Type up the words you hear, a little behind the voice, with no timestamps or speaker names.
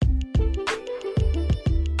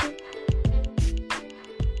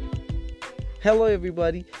Hello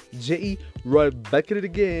everybody, JE right back at it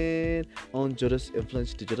again on Joda's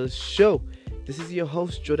Influence Digital Show. This is your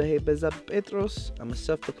host, Joda Beza Petros. I'm a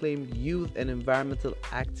self-proclaimed youth and environmental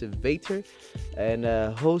activator and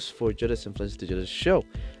host for Joda's Influence Digital Show.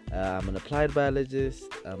 I'm an applied biologist,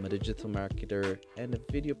 I'm a digital marketer, and a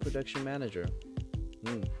video production manager.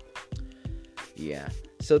 Yeah.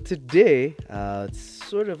 So today, it's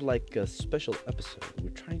sort of like a special episode. We're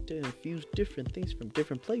trying to infuse different things from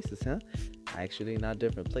different places, huh? Actually, not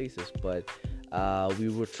different places, but we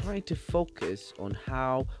were trying to focus on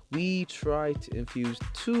how we try to infuse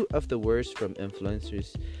two of the words from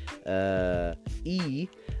influencers,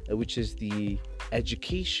 which is the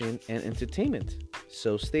education and entertainment.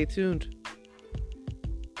 So stay tuned.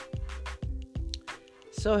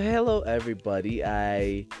 So hello everybody.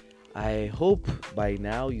 I hope by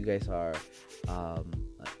now you guys are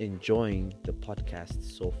enjoying the podcast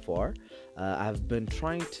so far. I've been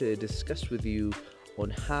trying to discuss with you on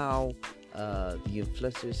how the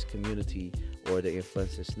influencers community or the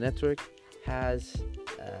influencers network has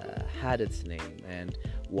had its name and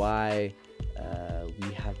why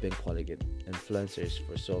we have been calling it influencers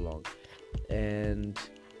for so long. And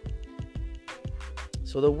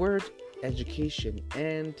so the word education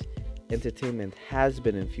and entertainment has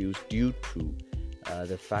been infused due to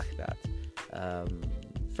the fact that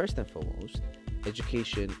first and foremost,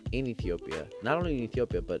 education in Ethiopia, not only in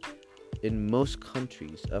Ethiopia but in most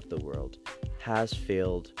countries of the world, has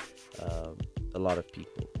failed a lot of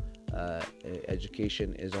people.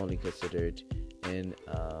 Education is only considered in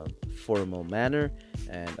a formal manner,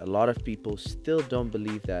 and a lot of people still don't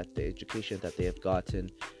believe that the education that they have gotten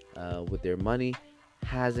with their money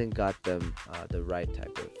hasn't got them the right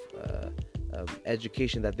type of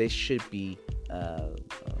education that they should be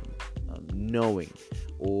knowing,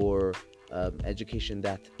 or education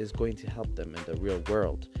that is going to help them in the real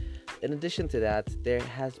world. In addition to that, there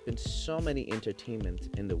has been so many entertainment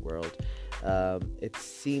in the world. It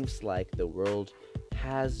seems like the world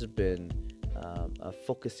has been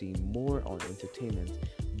focusing more on entertainment,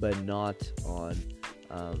 but not on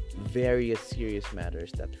various serious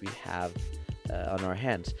matters that we have on our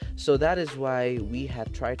hands. So that is why we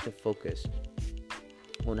had tried to focus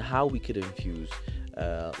on how we could infuse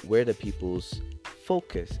where the people's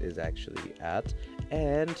focus is actually at,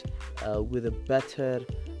 and with a better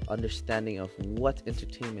understanding of what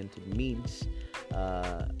entertainment means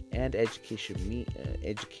and education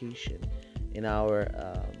in our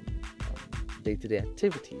day-to-day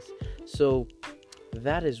activities. So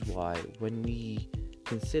that is why when we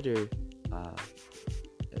consider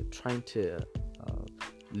trying to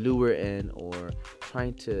lure in or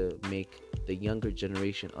trying to make the younger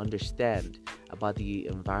generation understand about the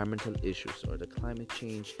environmental issues or the climate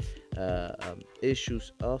change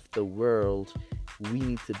issues of the world, we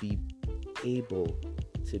need to be able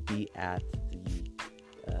to be at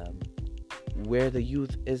the where the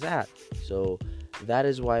youth is at. So that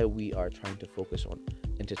is why we are trying to focus on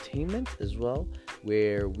entertainment as well,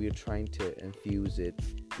 where we're trying to infuse it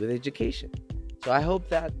with education. So I hope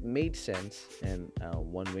that made sense in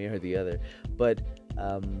one way or the other. But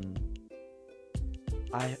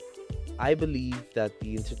I believe that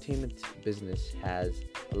the entertainment business has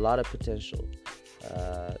a lot of potential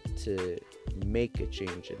to make a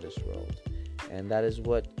change in this world. And that is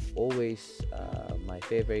what always my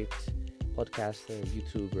favorite podcaster,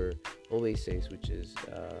 YouTuber always says, which is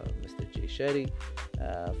Mr. Jay Shetty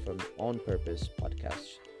from On Purpose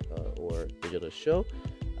podcast or digital show.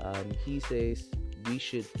 He says we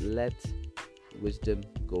should let wisdom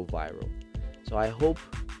go viral. So I hope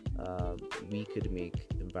we could make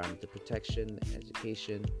environmental protection,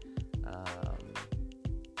 education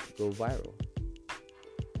go viral.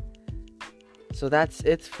 So that's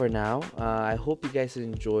it for now. I hope you guys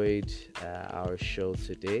enjoyed our show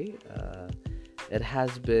today. It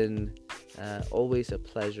has been always a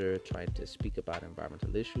pleasure trying to speak about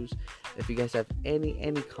environmental issues. If you guys have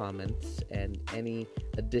any comments and any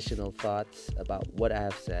additional thoughts about what I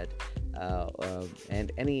have said,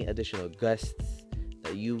 and any additional guests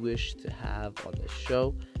that you wish to have on the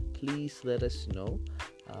show, please let us know.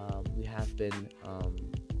 We have been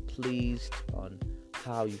pleased on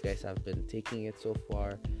how you guys have been taking it so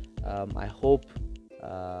far. I hope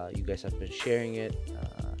you guys have been sharing it,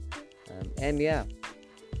 and yeah,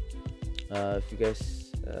 if you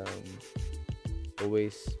guys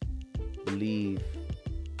always believe,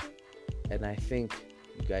 and I think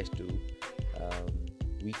you guys do,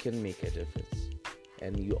 we can make a difference,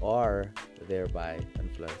 and you are thereby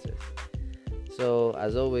influencers. So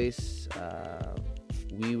as always,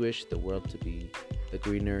 we wish the world to be the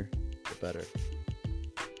greener, the better.